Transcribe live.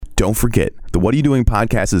Don't forget, the What Are You Doing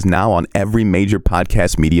podcast is now on every major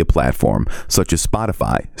podcast media platform, such as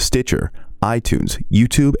Spotify, Stitcher, iTunes,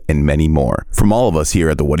 YouTube, and many more. From all of us here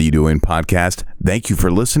at the What Are You Doing podcast, thank you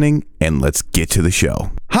for listening, and let's get to the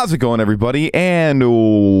show. How's it going, everybody?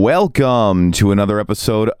 And welcome to another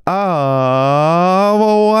episode of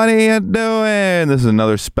What Are You Doing? This is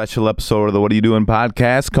another special episode of the What Are You Doing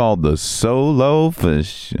podcast called the Solo for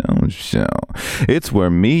Show. It's where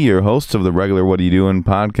me, your host of the regular What Are You Doing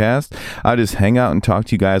podcast, I just hang out and talk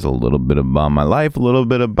to you guys a little bit about my life, a little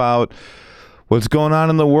bit about what's going on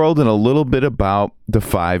in the world, and a little bit about the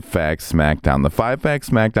 5 Facts Smackdown. The 5 Facts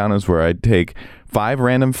Smackdown is where I take 5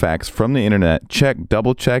 random facts from the internet, checked,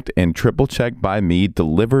 double-checked, and triple-checked by me,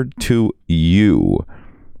 delivered to you,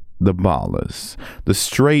 the ballers, the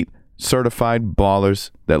straight certified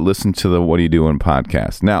ballers that listen to the What Are You Doing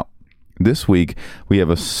podcast. Now, this week, we have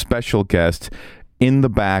a special guest in the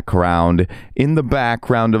background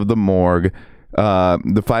of the morgue.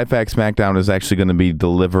 The 5 Facts Smackdown is actually going to be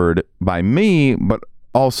delivered by me, but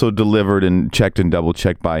also delivered and checked and double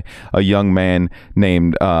checked by a young man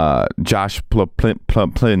named Josh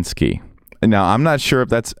Ploplinski. Now, I'm not sure if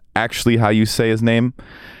that's actually how you say his name.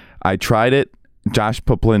 I tried it. Josh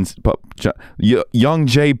Ploplinski, young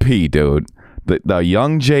JP, dude. The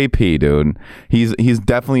young JP, dude. He's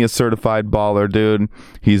definitely a certified baller, dude.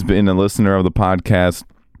 He's been a listener of the podcast.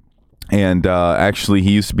 And actually,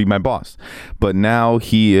 he used to be my boss. But now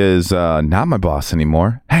he is not my boss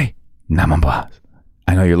anymore. Hey, not my boss.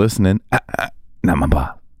 I know you're listening. Not my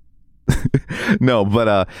boss. No,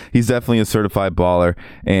 but he's definitely a certified baller.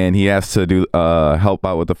 And he has to do help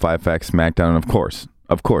out with the 5 Facts Smackdown. And of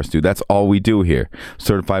course, dude, that's all we do here.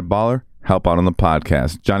 Certified baller, help out on the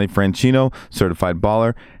podcast. Johnny Franchino, certified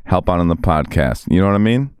baller, help out on the podcast. You know what I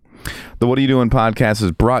mean? The What Are You Doing podcast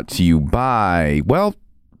is brought to you by, well,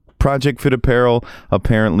 Project Fit Apparel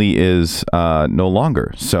apparently is no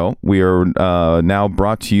longer. So we are now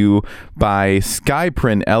brought to you by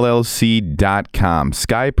SkyprintLLC.com.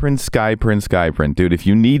 Skyprint. Dude, if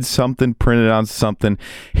you need something printed on something,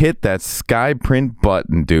 hit that Skyprint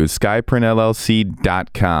button, dude.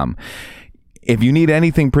 SkyprintLLC.com. If you need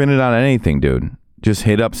anything printed on anything, dude, just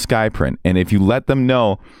hit up Skyprint. And if you let them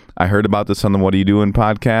know, I heard about this on the What Are You Doing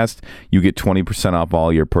podcast, you get 20% off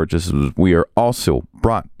all your purchases. We are also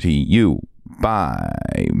brought to you by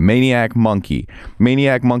Maniac Monkey.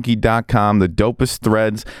 ManiacMonkey.com, the dopest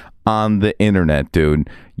threads on the internet, dude.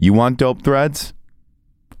 You want dope threads?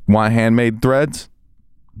 Want handmade threads?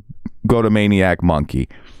 Go to Maniac Monkey.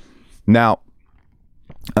 Now,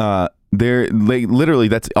 literally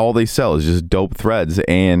that's all they sell is just dope threads.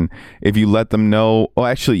 And if you let them know,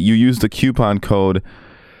 actually you use the coupon code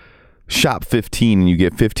SHOP15 and you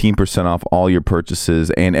get 15% off all your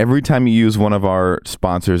purchases. And every time you use one of our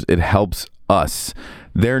sponsors, it helps us.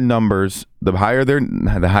 Their numbers, the higher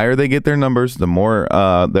they get their numbers, the more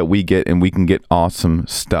that we get, and we can get awesome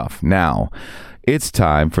stuff. Now, it's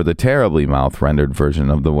time for the terribly mouth-rendered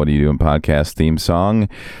version of the What Are You Doing podcast theme song.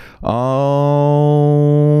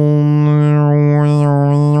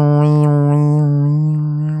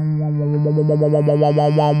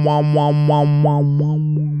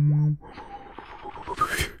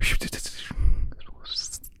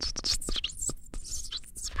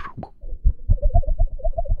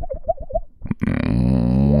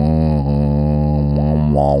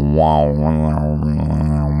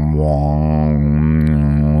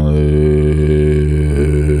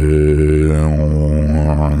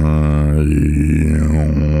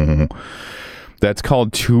 That's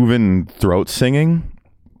called Tuvan throat singing.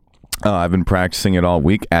 I've been practicing it all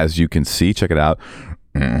week, as you can see. Check it out.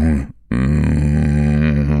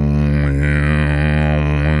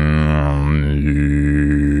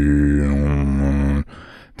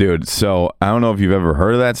 Dude, so I don't know if you've ever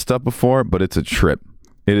heard of that stuff before, but it's a trip.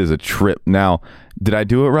 It is a trip. Now, did I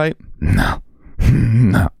do it right? No.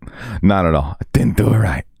 No, not at all. I didn't do it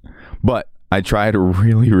right. But I tried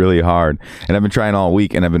really, really hard. And I've been trying all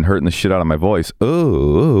week, and I've been hurting the shit out of my voice.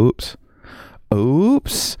 Oops.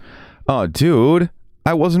 Oh, dude.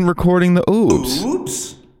 I wasn't recording the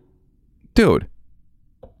oops. Dude.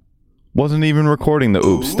 Wasn't even recording the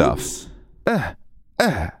oops stuff.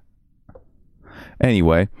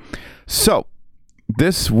 Anyway, so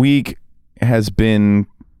this week has been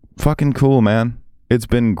fucking cool, man. It's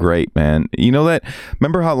been great, man. You know that?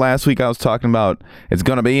 Remember how last week I was talking about it's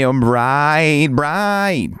gonna be a bright,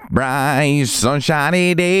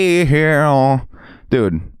 sunshiny day here,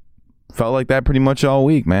 dude? Felt like that pretty much all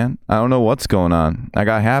week, man. I don't know what's going on. I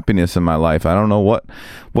got happiness in my life. I don't know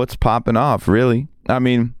what's popping off, really. I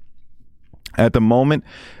mean, at the moment,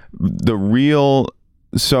 the real.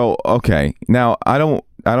 So, okay. Now, I don't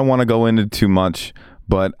don't want to go into too much,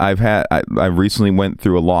 but I recently went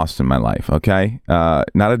through a loss in my life. Okay,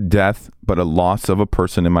 not a death, but a loss of a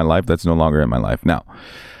person in my life that's no longer in my life now.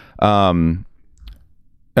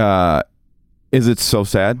 Is it so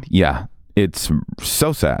sad? Yeah, it's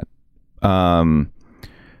so sad.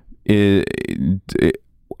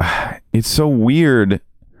 It's so weird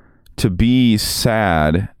to be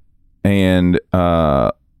sad and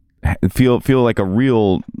feel like a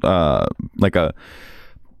real like a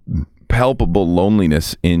palpable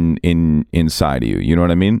loneliness inside of you. You know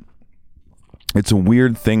what I mean? It's a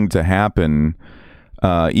weird thing to happen,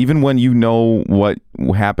 even when you know what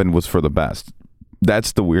happened was for the best.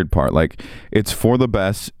 That's the weird part. Like, it's for the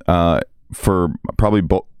best for probably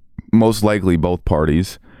most likely both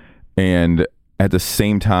parties, and at the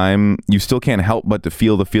same time, you still can't help but to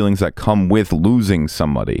feel the feelings that come with losing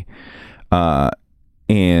somebody,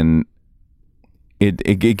 and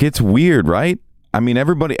it gets weird, right? I mean,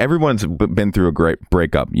 everyone's been through a great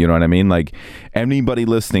breakup. You know what I mean? Like, anybody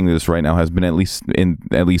listening to this right now has been at least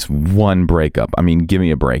one breakup. I mean, give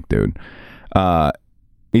me a break, dude.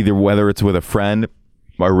 Either whether it's with a friend,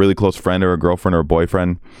 or a really close friend, or a girlfriend, or a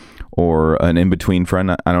boyfriend, or an in-between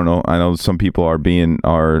friend. I don't know. I know some people are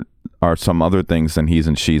some other things than he's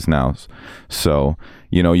and she's now. So,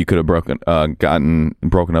 you know, you could have gotten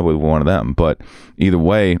broken up with one of them. But either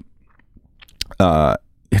way,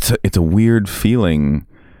 it's a weird feeling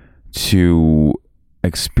to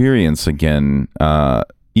experience again.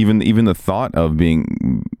 Even the thought of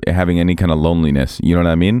having any kind of loneliness, you know what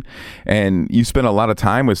I mean? And you spend a lot of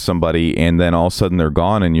time with somebody, and then all of a sudden they're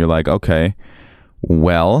gone, and you're like, okay,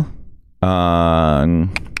 well,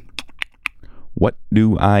 what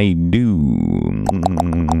do I do?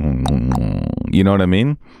 You know what I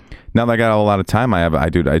mean? Now that I got a lot of time,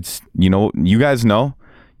 you guys know.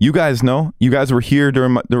 You guys were here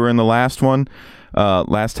during the last one.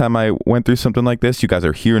 Last time I went through something like this. You guys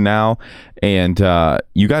are here now, and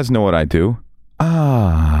you guys know what I do.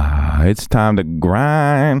 It's time to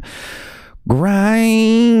grind.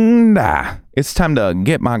 It's time to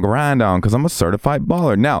get my grind on, because I'm a certified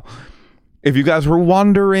baller. Now, if you guys were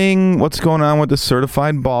wondering what's going on with the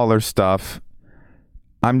certified baller stuff,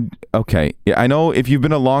 I'm okay. Yeah, I know if you've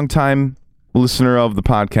been a long time listener of the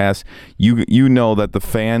podcast, you know that the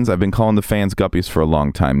fans, I've been calling the fans guppies for a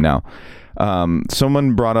long time now.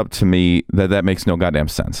 Someone brought up to me that makes no goddamn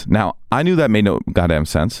sense. Now, I knew that made no goddamn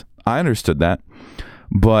sense. I understood that,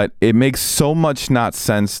 but it makes so much not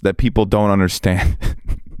sense that people don't understand,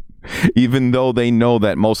 even though they know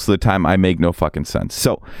that most of the time I make no fucking sense.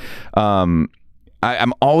 So,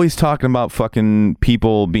 I'm always talking about fucking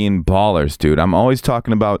people being ballers, dude. I'm always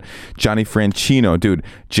talking about Johnny Franchino, dude.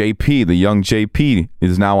 JP, the young JP,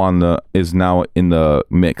 is now in the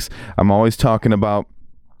mix. I'm always talking about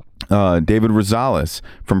David Rosales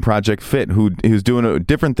from Project Fit, who's doing a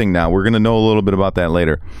different thing now. We're gonna know a little bit about that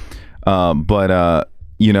later. But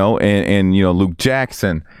you know, and you know, Luke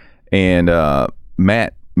Jackson and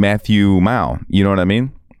Matthew Mao. You know what I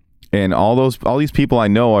mean? And all these people I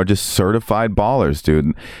know are just certified ballers,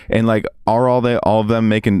 dude. And like, are all of them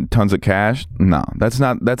making tons of cash? No, that's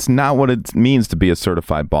not what it means to be a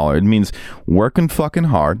certified baller. It means working fucking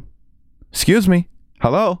hard. Excuse me.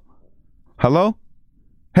 Hello.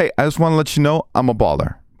 Hey, I just want to let you know I'm a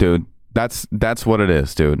baller, dude. That's what it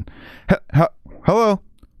is, dude. Hello.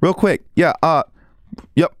 Real quick. Yeah.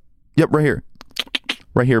 Yep. Right here.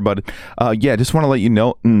 Right here, bud. Yeah, just want to let you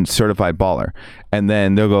know, certified baller. And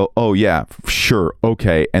then they'll go, oh, yeah, sure,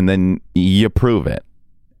 okay. And then you prove it.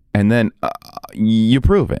 And then you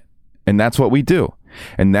prove it. And that's what we do.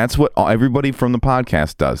 And that's what everybody from the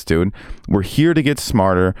podcast does, dude. We're here to get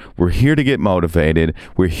smarter. We're here to get motivated.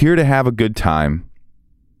 We're here to have a good time.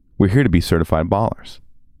 We're here to be certified ballers.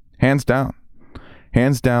 Hands down.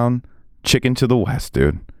 Hands down, chicken to the west,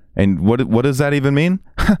 dude. And what does that even mean?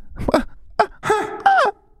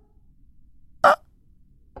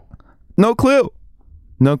 No clue.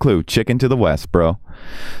 Chicken to the west, bro.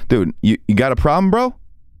 Dude, you got a problem, bro?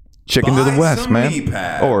 Chicken to the west, man.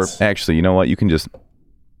 Or actually, you know what? You can just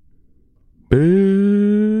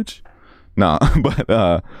bitch. Nah,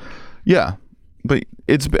 but yeah. But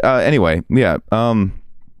it's anyway, yeah.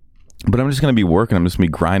 But I'm just gonna be working. I'm just gonna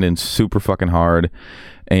be grinding super fucking hard,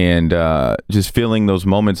 and just feeling those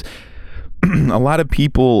moments. A lot of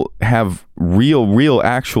people have real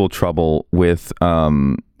actual trouble with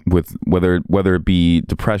whether it be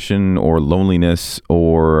depression or loneliness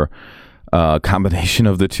or a combination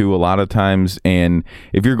of the two a lot of times. And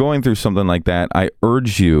if you're going through something like that, I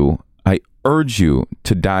urge you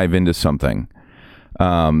to dive into something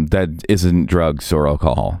that isn't drugs or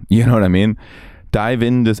alcohol. You know what I mean? Dive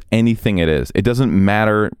into anything it is. It doesn't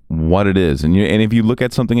matter what it is. And if you look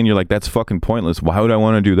at something and you're like, that's fucking pointless. Why would I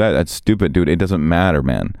want to do that? That's stupid, dude. It doesn't matter,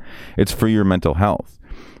 man. It's for your mental health.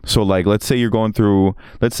 So like, let's say you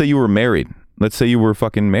were married. Let's say you were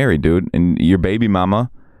fucking married, dude. And your baby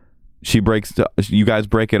mama, you guys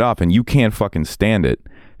break it off and you can't fucking stand it.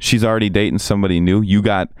 She's already dating somebody new. You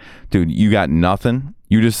got nothing.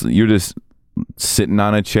 You're just sitting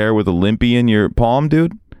on a chair with a limpy in your palm,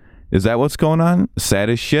 dude. Is that what's going on? Sad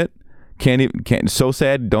as shit? Can't so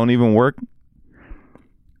sad, don't even work?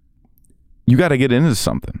 You got to get into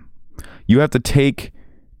something. You have to take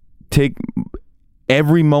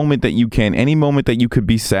every moment that you can, any moment that you could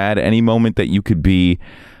be sad, any moment that you could be,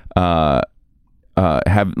 have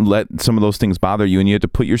let some of those things bother you, and you have to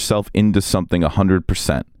put yourself into something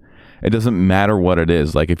 100%. It doesn't matter what it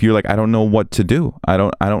is. Like if you're like, I don't know what to do. I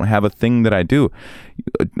don't have a thing that I do.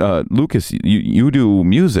 Lucas, you do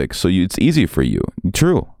music, so it's easy for you.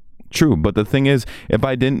 True. But the thing is, if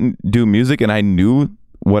I didn't do music and I knew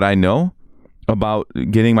what I know about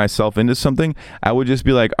getting myself into something, I would just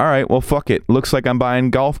be like, all right, well, fuck it. Looks like I'm buying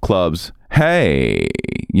golf clubs. Hey,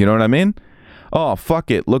 you know what I mean? Oh, fuck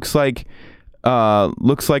it. Looks like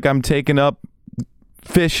I'm taking up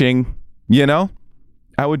fishing, you know?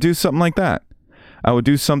 I would do something like that. I would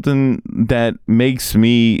do something that makes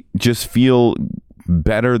me just feel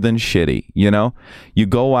better than shitty, you know? You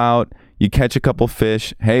go out, you catch a couple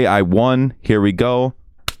fish. Hey, I won. Here we go.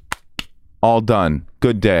 All done.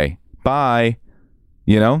 Good day. Bye.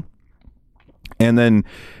 You know? And then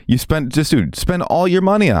you spend all your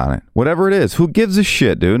money on it. Whatever it is. Who gives a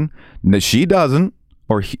shit, dude? She doesn't,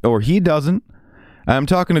 or he doesn't. I'm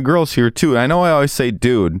talking to girls here too. I know I always say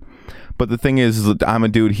dude, but the thing is I'm a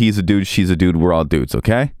dude, he's a dude, she's a dude, we're all dudes,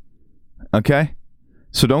 okay? Okay?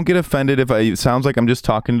 So don't get offended if it sounds like I'm just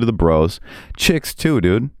talking to the bros. Chicks too,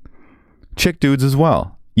 dude. Chick dudes as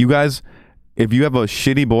well. You guys, if you have a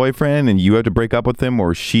shitty boyfriend and you have to break up with him,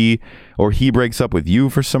 or he breaks up with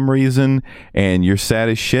you for some reason, and you're sad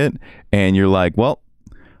as shit, and you're like, well,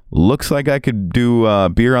 looks like I could do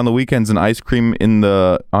beer on the weekends and ice cream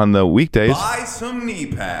on the weekdays. Buy some knee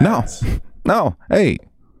pads. No. Hey,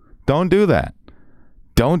 don't do that.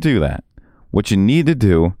 Don't do that. What you need to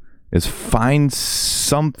do is find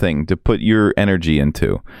something to put your energy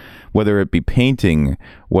into, whether it be painting,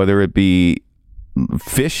 whether it be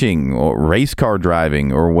fishing or race car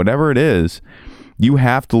driving or whatever it is. You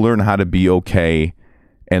have to learn how to be okay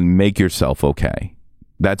and make yourself okay.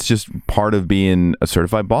 That's just part of being a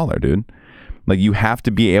certified baller, dude. Like, you have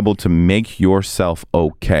to be able to make yourself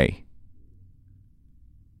okay.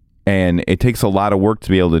 And it takes a lot of work to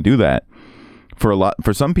be able to do that.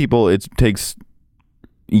 For some people, it takes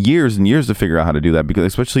years and years to figure out how to do that,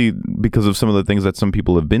 especially because of some of the things that some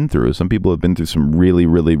people have been through. Some people have been through some really,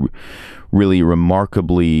 really, really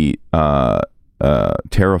remarkably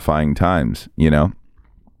terrifying times, you know,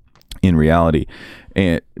 in reality.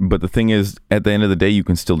 But the thing is, at the end of the day, you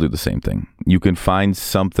can still do the same thing. You can find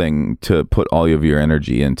something to put all of your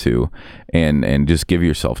energy into and just give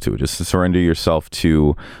yourself to it. Just to surrender yourself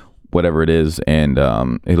to whatever it is, and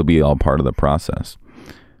it'll be all part of the process.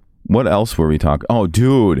 What else were we talking? Oh,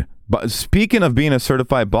 dude. But speaking of being a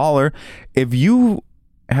certified baller, if you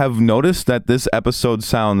have noticed that this episode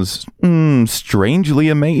sounds strangely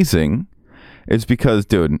amazing, it's because,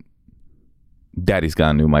 dude, Daddy's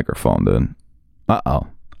got a new microphone, dude.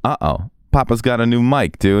 Uh-oh. Papa's got a new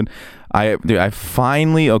mic, dude. I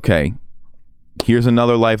finally, okay, here's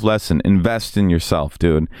another life lesson. Invest in yourself,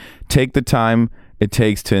 dude. Take the time it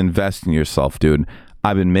takes to invest in yourself, dude.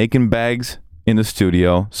 I've been making bags in the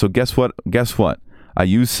studio, so guess what? I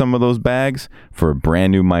used some of those bags for a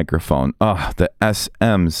brand new microphone. The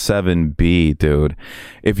SM7B, dude.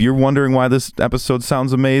 If you're wondering why this episode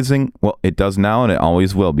sounds amazing, well, it does now, and it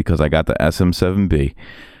always will, because I got the SM7B.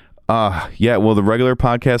 Yeah, will the regular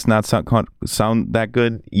podcast not sound that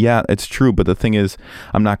good? Yeah, it's true, but the thing is,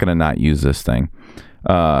 I'm not going to not use this thing.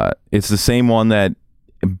 It's the same one that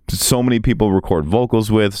so many people record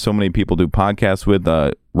vocals with, so many people do podcasts with.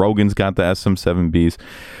 Rogan's got the SM7Bs.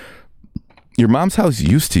 Your mom's house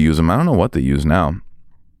used to use them. I don't know what they use now.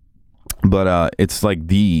 But it's like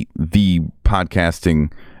the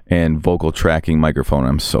podcasting and vocal tracking microphone.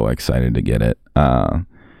 I'm so excited to get it.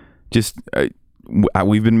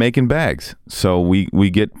 We've been making bags, so we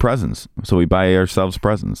get presents. So we buy ourselves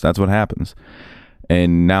presents. That's what happens.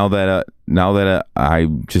 And now that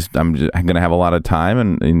I'm gonna have a lot of time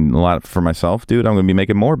and a lot for myself, dude, I'm gonna be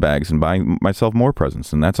making more bags and buying myself more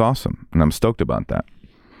presents, and that's awesome. And I'm stoked about that.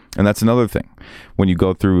 And that's another thing. When you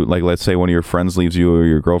go through, like, let's say one of your friends leaves you, or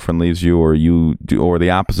your girlfriend leaves you, or you do, or the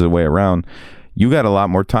opposite way around, you got a lot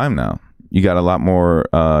more time now. you got a lot more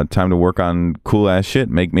time to work on cool ass shit.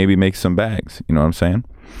 Maybe make some bags. You know what I'm saying?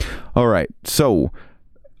 All right. So,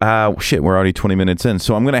 we're already 20 minutes in.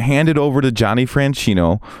 So I'm going to hand it over to Johnny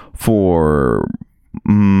Franchino for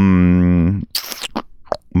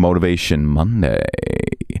Motivation Monday.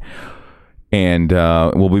 And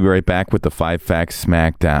we'll be right back with the 5 Facts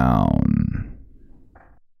Smackdown.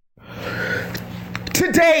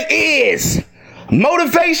 Today is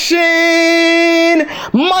Motivation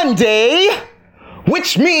Monday,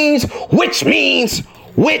 which means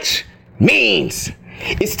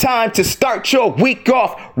it's time to start your week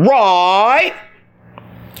off right.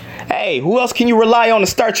 Hey, who else can you rely on to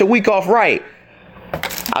start your week off right?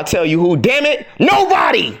 I'll tell you who, damn it,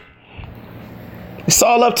 nobody. It's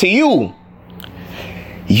all up to you.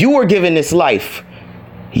 You were given this life.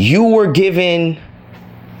 You were given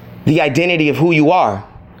the identity of who you are.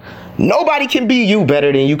 Nobody can be you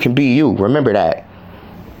better than you can be you. Remember that.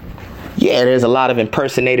 Yeah, there's a lot of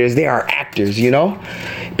impersonators. There are actors, you know.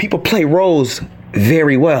 People play roles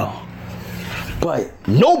very well. But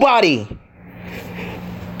nobody,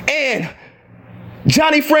 and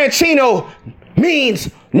Johnny Franchino means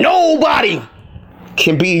nobody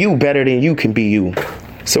can be you better than you can be you.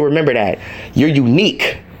 So remember that. You're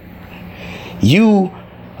unique. You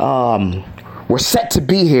were set to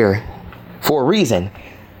be here for a reason.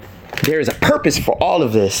 There is a purpose for all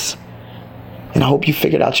of this. And I hope you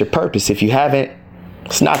figured out your purpose. If you haven't,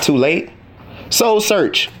 it's not too late. Soul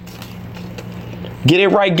search. Get it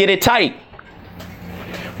right, get it tight.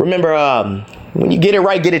 Remember, when you get it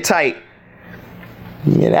right, get it tight.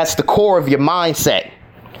 Yeah, that's the core of your mindset.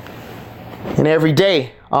 And every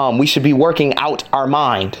day, we should be working out our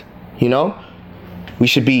mind, you know? We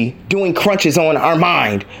should be doing crunches on our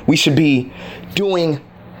mind. We should be doing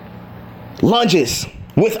lunges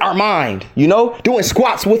with our mind, you know? Doing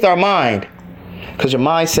squats with our mind. Because your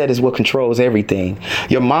mindset is what controls everything.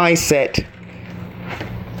 Your mindset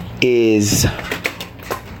is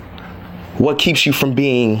what keeps you from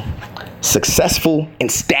being successful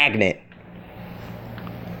and stagnant.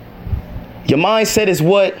 Your mindset is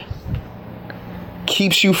what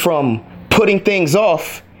keeps you from putting things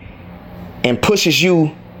off and pushes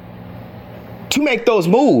you to make those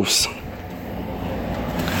moves.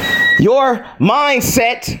 Your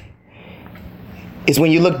mindset is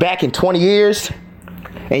when you look back in 20 years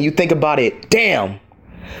and you think about it, damn,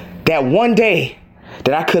 that one day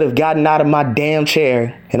that I could have gotten out of my damn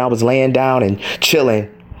chair and I was laying down and chilling,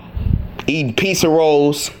 eating pizza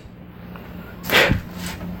rolls,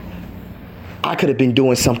 I could have been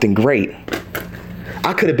doing something great.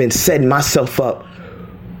 I could have been setting myself up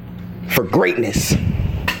for greatness.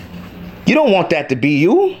 You don't want that to be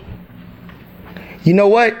you. You know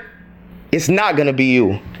what? It's not going to be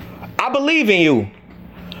you. I believe in you.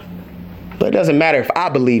 But it doesn't matter if I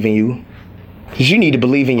believe in you, because you need to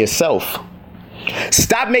believe in yourself.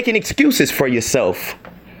 Stop making excuses for yourself.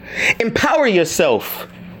 Empower yourself.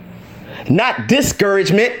 Not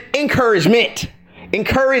discouragement, encouragement.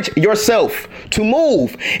 Encourage yourself to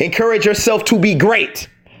move. Encourage yourself to be great.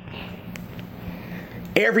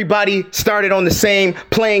 Everybody started on the same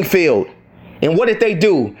playing field. And what did they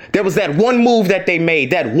do? There was that one move that they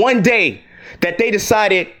made, that one day that they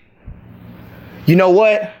decided, you know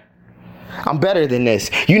what? I'm better than this.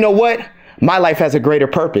 You know what? My life has a greater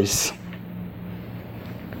purpose.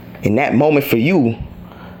 And that moment for you,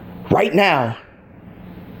 right now,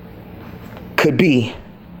 could be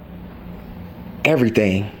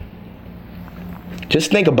everything.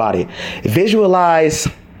 Just think about it. Visualize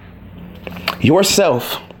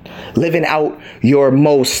yourself living out your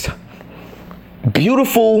most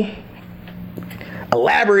beautiful,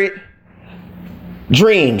 elaborate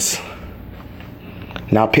dreams.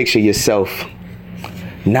 Now picture yourself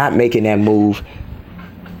not making that move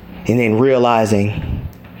and then realizing,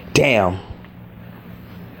 damn,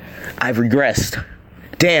 I've regressed.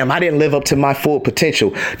 Damn, I didn't live up to my full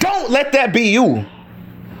potential. Don't let that be you.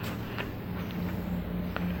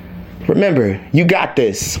 Remember, you got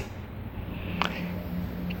this.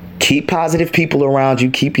 Keep positive people around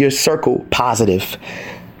you. Keep your circle positive.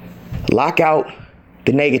 Lock out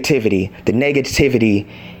the negativity. The negativity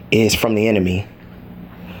is from the enemy.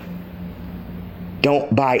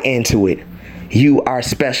 Don't buy into it. You are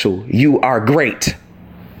special. You are great.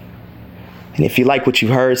 And if you like what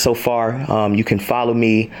you've heard so far, you can follow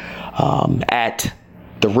me at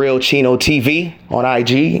The Real Chino TV on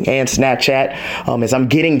IG and Snapchat as I'm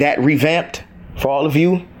getting that revamped for all of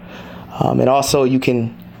you. And also you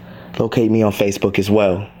can locate me on Facebook as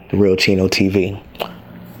well, The Real Chino TV.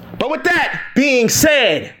 But with that being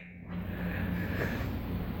said,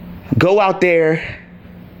 go out there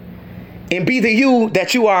and be the you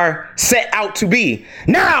that you are set out to be.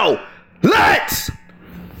 Now, let's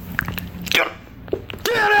get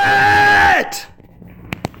it!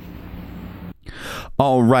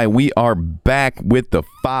 All right, we are back with the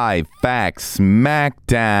 5 Facts Smackdown.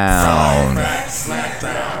 5 Facts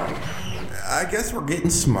Smackdown. I guess we're getting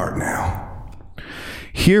smart now.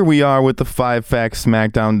 Here we are with the 5 Facts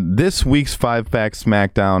Smackdown. This week's 5 Facts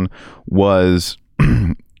Smackdown was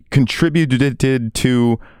contributed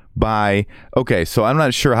to by, okay, so I'm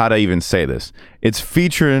not sure how to even say this. It's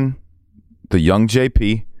featuring the young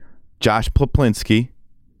JP, Josh Poplinski.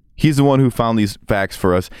 He's the one who found these facts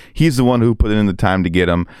for us. He's the one who put in the time to get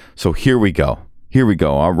them. So here we go.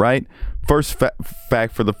 All right. First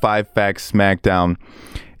fact for the 5 Facts Smackdown.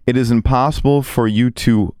 It is impossible for you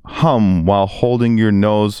to hum while holding your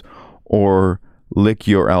nose or lick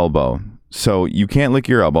your elbow. So you can't lick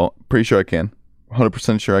your elbow. Pretty sure I can.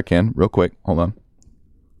 100% sure I can. Real quick. Hold on.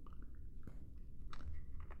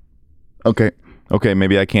 Okay,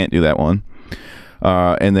 maybe I can't do that one.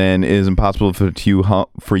 And then it is impossible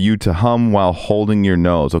for you to hum while holding your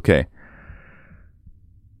nose. Okay.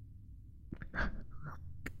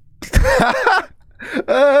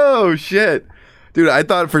 Oh, shit. Dude, I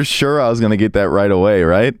thought for sure I was going to get that right away,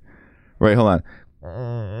 right? Right, hold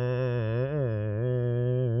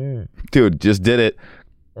on. Dude, just did it.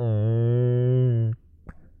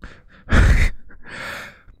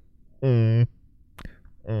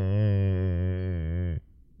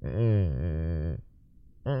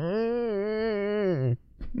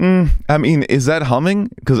 I mean, is that humming?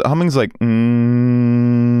 Because humming's like.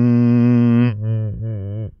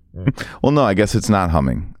 Well, no, I guess it's not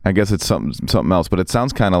humming. I guess it's something else, but it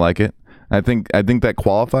sounds kind of like it. I think that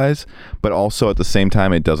qualifies, but also at the same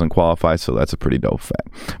time it doesn't qualify, so that's a pretty dope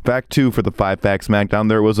fact. Fact 2 for the 5 Facts Smackdown.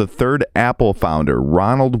 There was a third Apple founder,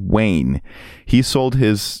 Ronald Wayne. He sold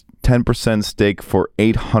his 10% stake for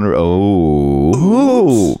 $800.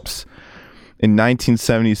 Oops. In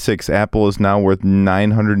 1976, Apple is now worth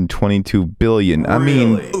 $922 billion. I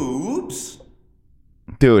mean, oops.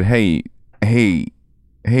 Dude, hey,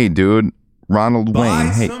 dude, Ronald Wayne.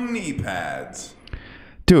 Buy hey, some knee pads.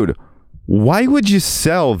 Dude, why would you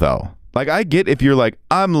sell though? Like, I get if you're like,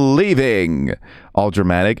 I'm leaving, all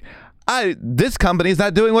dramatic. This company's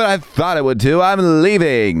not doing what I thought it would do. I'm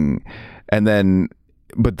leaving,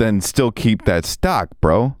 but then still keep that stock,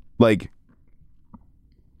 bro. Like,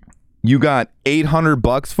 you got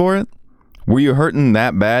 $800 for it? Were you hurting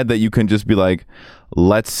that bad that you can just be like,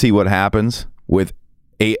 let's see what happens with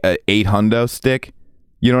a $800 stick?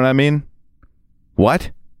 You know what I mean?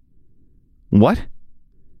 What?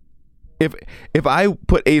 If I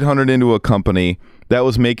put $800 into a company that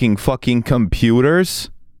was making fucking computers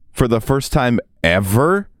for the first time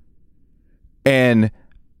ever, and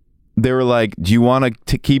they were like, do you want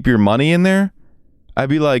to keep your money in there? I'd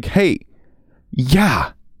be like, hey,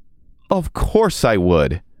 yeah, of course I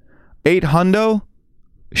would. $800?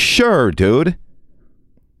 Sure, dude.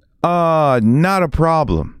 Not a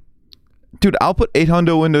problem. Dude, I'll put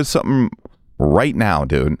 $800 into something right now,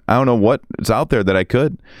 dude. I don't know what's out there that I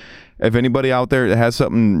could. If anybody out there that has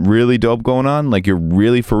something really dope going on, like you're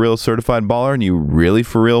really for real certified baller and you really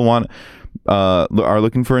for real are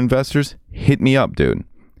looking for investors, hit me up, dude.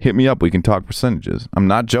 Hit me up. We can talk percentages. I'm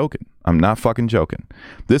not joking. I'm not fucking joking.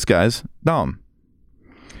 This guy's dumb.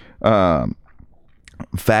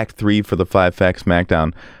 Fact 3 for the 5 Facts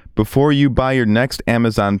Smackdown. Before you buy your next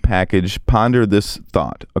Amazon package, ponder this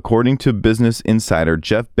thought. According to Business Insider,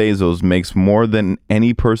 Jeff Bezos makes more than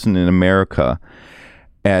any person in America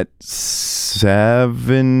at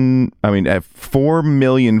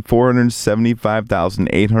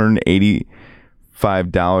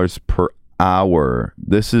 $4,475,885 per hour.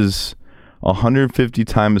 This is 150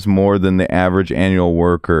 times more than the average annual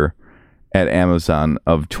worker at Amazon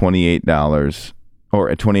of $28 or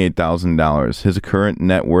at $28,000. His current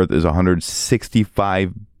net worth is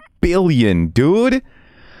 $165 billion, dude.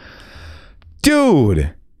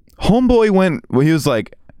 Homeboy he was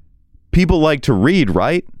like, people like to read,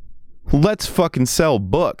 right? Let's fucking sell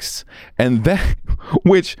books. And that,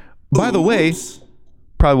 which, by the way,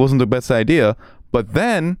 probably wasn't the best idea, but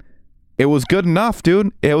then it was good enough,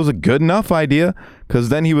 dude. It was a good enough idea, because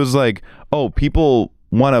then he was like, oh, people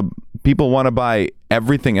want to buy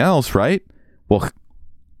everything else, right? Well,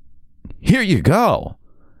 here you go.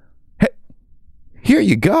 Hey, here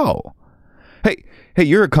you go. Hey,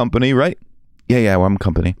 you're a company, right? Yeah, well, I'm a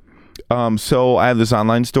company. So I have this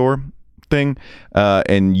online store thing,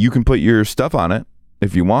 and you can put your stuff on it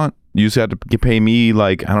if you want. You just have to pay me,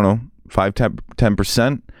 like, I don't know,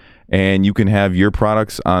 5-10%, and you can have your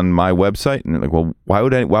products on my website. And like, well, why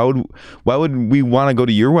would we want to go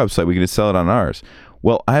to your website? We can just sell it on ours.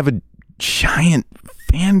 Well, I have a giant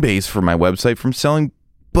fan base for my website from selling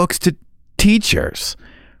books to teachers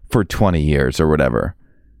for 20 years or whatever.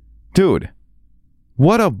 Dude,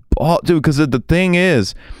 what a ball, dude, because the thing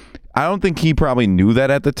is, I don't think he probably knew that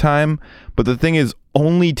at the time, but the thing is,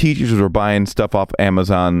 only teachers were buying stuff off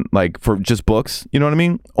Amazon, like for just books, you know what I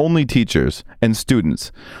mean? Only teachers and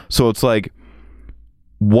students. So it's like,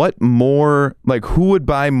 what more, like who would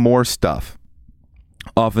buy more stuff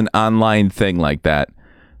off an online thing like that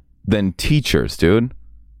than teachers, dude?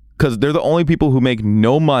 Because they're the only people who make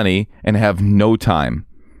no money and have no time.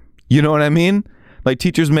 You know what I mean? Like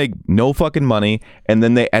teachers make no fucking money, and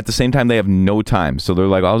then they at the same time they have no time. So they're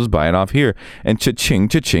like, I'll just buy it off here. And cha-ching,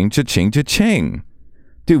 cha-ching, cha-ching, cha-ching.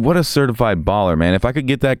 Dude, what a certified baller, man. If I could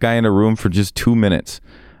get that guy in a room for just 2 minutes,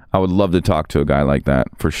 I would love to talk to a guy like that.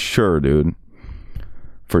 For sure, dude.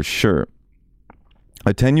 For sure.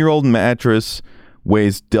 A 10-year-old mattress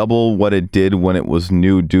weighs double what it did when it was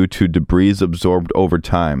new due to debris absorbed over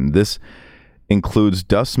time. This includes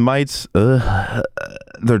dust mites, their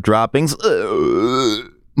droppings,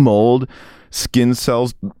 mold, skin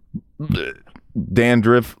cells,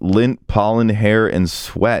 dandruff, lint, pollen, hair, and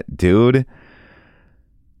sweat, dude.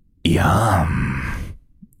 Yum.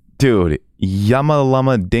 Dude, yama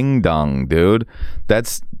lama ding dong, dude.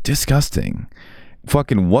 That's disgusting.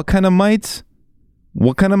 Fucking what kind of mites?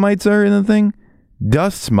 What kind of mites are in the thing?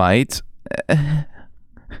 Dust mites.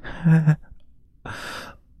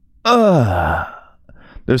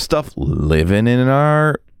 There's stuff living in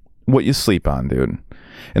what you sleep on, dude.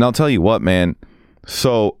 And I'll tell you what, man.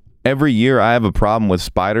 So every year I have a problem with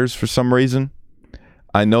spiders for some reason.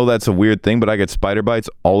 I know that's a weird thing, but I get spider bites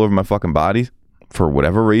all over my fucking body for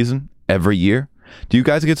whatever reason every year. Do you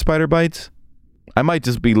guys get spider bites? I might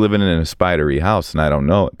just be living in a spidery house and I don't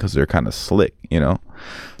know it because they're kind of slick, you know?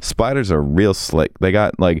 Spiders are real slick. They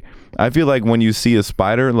got like, I feel like when you see a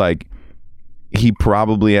spider, like he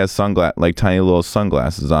probably has like tiny little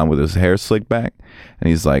sunglasses on with his hair slicked back. And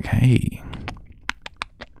he's like, hey.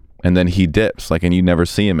 And then he dips, like, and you never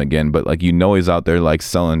see him again. But like, you know, he's out there like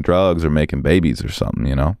selling drugs or making babies or something,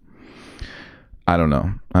 you know? I don't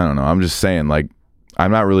know. I'm just saying, like,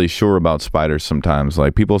 I'm not really sure about spiders sometimes.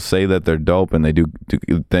 Like, people say that they're dope and they do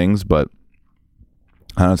good things, but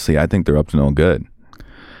honestly, I think they're up to no good.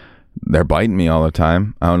 They're biting me all the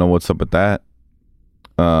time. I don't know what's up with that.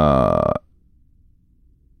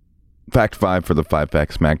 Fact 5 for the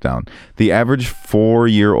 5-Fact Smackdown. The average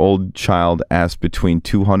 4-year-old child asks between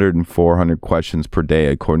 200 and 400 questions per day,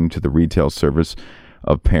 according to the Retail Service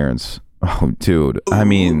of Parents. Oh, dude. Oops. I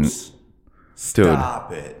mean, dude.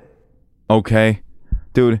 Stop it. Okay.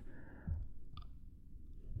 Dude,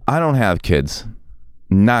 I don't have kids.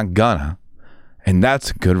 Not gonna. And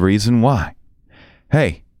that's a good reason why.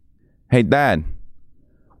 Hey, Dad.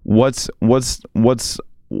 What's the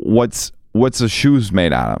shoes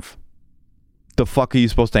made out of? The fuck are you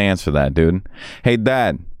supposed to answer that, dude? Hey,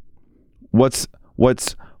 Dad. What's for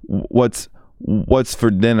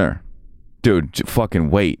dinner? Dude, fucking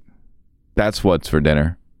wait. That's what's for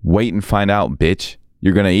dinner. Wait and find out, bitch.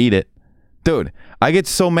 You're gonna eat it. Dude, I get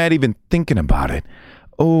so mad even thinking about it.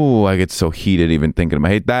 Oh, I get so heated even thinking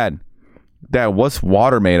about it. Hey, Dad, what's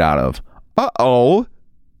water made out of? Uh-oh.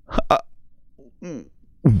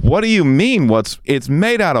 What do you mean? It's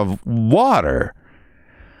made out of water?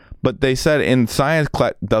 But they said in science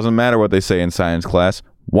class, doesn't matter what they say in science class,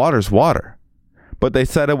 water's water. But they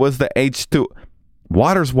said it was the H2.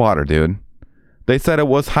 Water's water, dude. They said it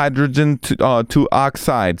was hydrogen two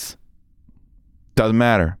oxides. Doesn't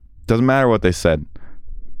matter. Doesn't matter what they said.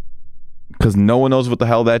 Because no one knows what the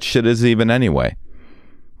hell that shit is even anyway.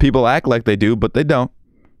 People act like they do, but they don't.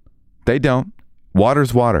 They don't.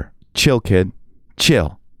 Water's water. Chill, kid.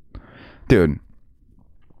 Chill. Dude.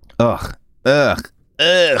 Ugh.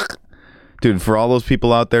 Dude, for all those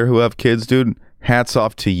people out there who have kids, dude, hats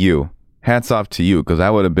off to you. Hats off to you, because I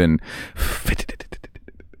would have been...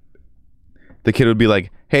 The kid would be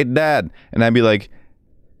like, hey, Dad. And I'd be like,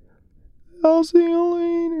 I'll see you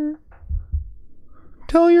later.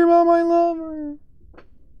 Tell your mom I love her.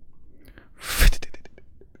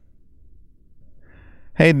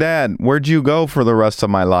 Hey, Dad, where'd you go for the rest of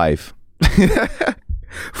my life?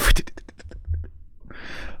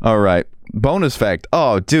 All right. Bonus fact.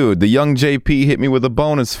 Oh, dude, the young JP hit me with a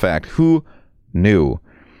bonus fact. Who knew?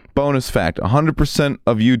 Bonus fact. 100%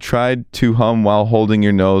 of you tried to hum while holding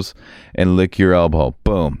your nose and lick your elbow.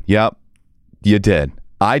 Boom. Yep. You did.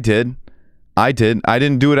 I did. I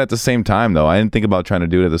didn't do it at the same time, though. I didn't think about trying to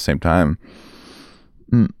do it at the same time.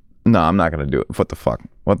 No, I'm not going to do it. What the fuck?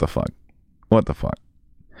 What the fuck?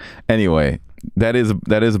 Anyway, that is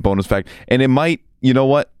a bonus fact. And it might, you know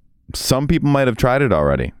what? Some people might have tried it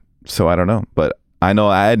already. So I don't know. But I know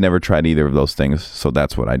I had never tried either of those things. So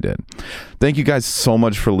that's what I did. Thank you guys so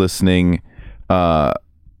much for listening. Yeah,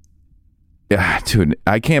 dude,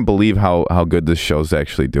 I can't believe how good this show's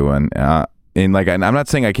actually doing. And like, I'm not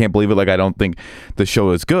saying I can't believe it. Like, I don't think the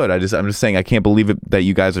show is good. I'm just saying I can't believe it that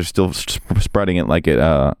you guys are still spreading it like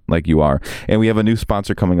you are. And we have a new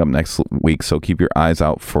sponsor coming up next week, so keep your eyes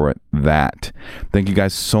out for that. Thank you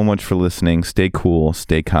guys so much for listening. Stay cool,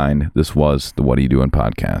 stay kind. This was the What Are You Doing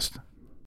podcast.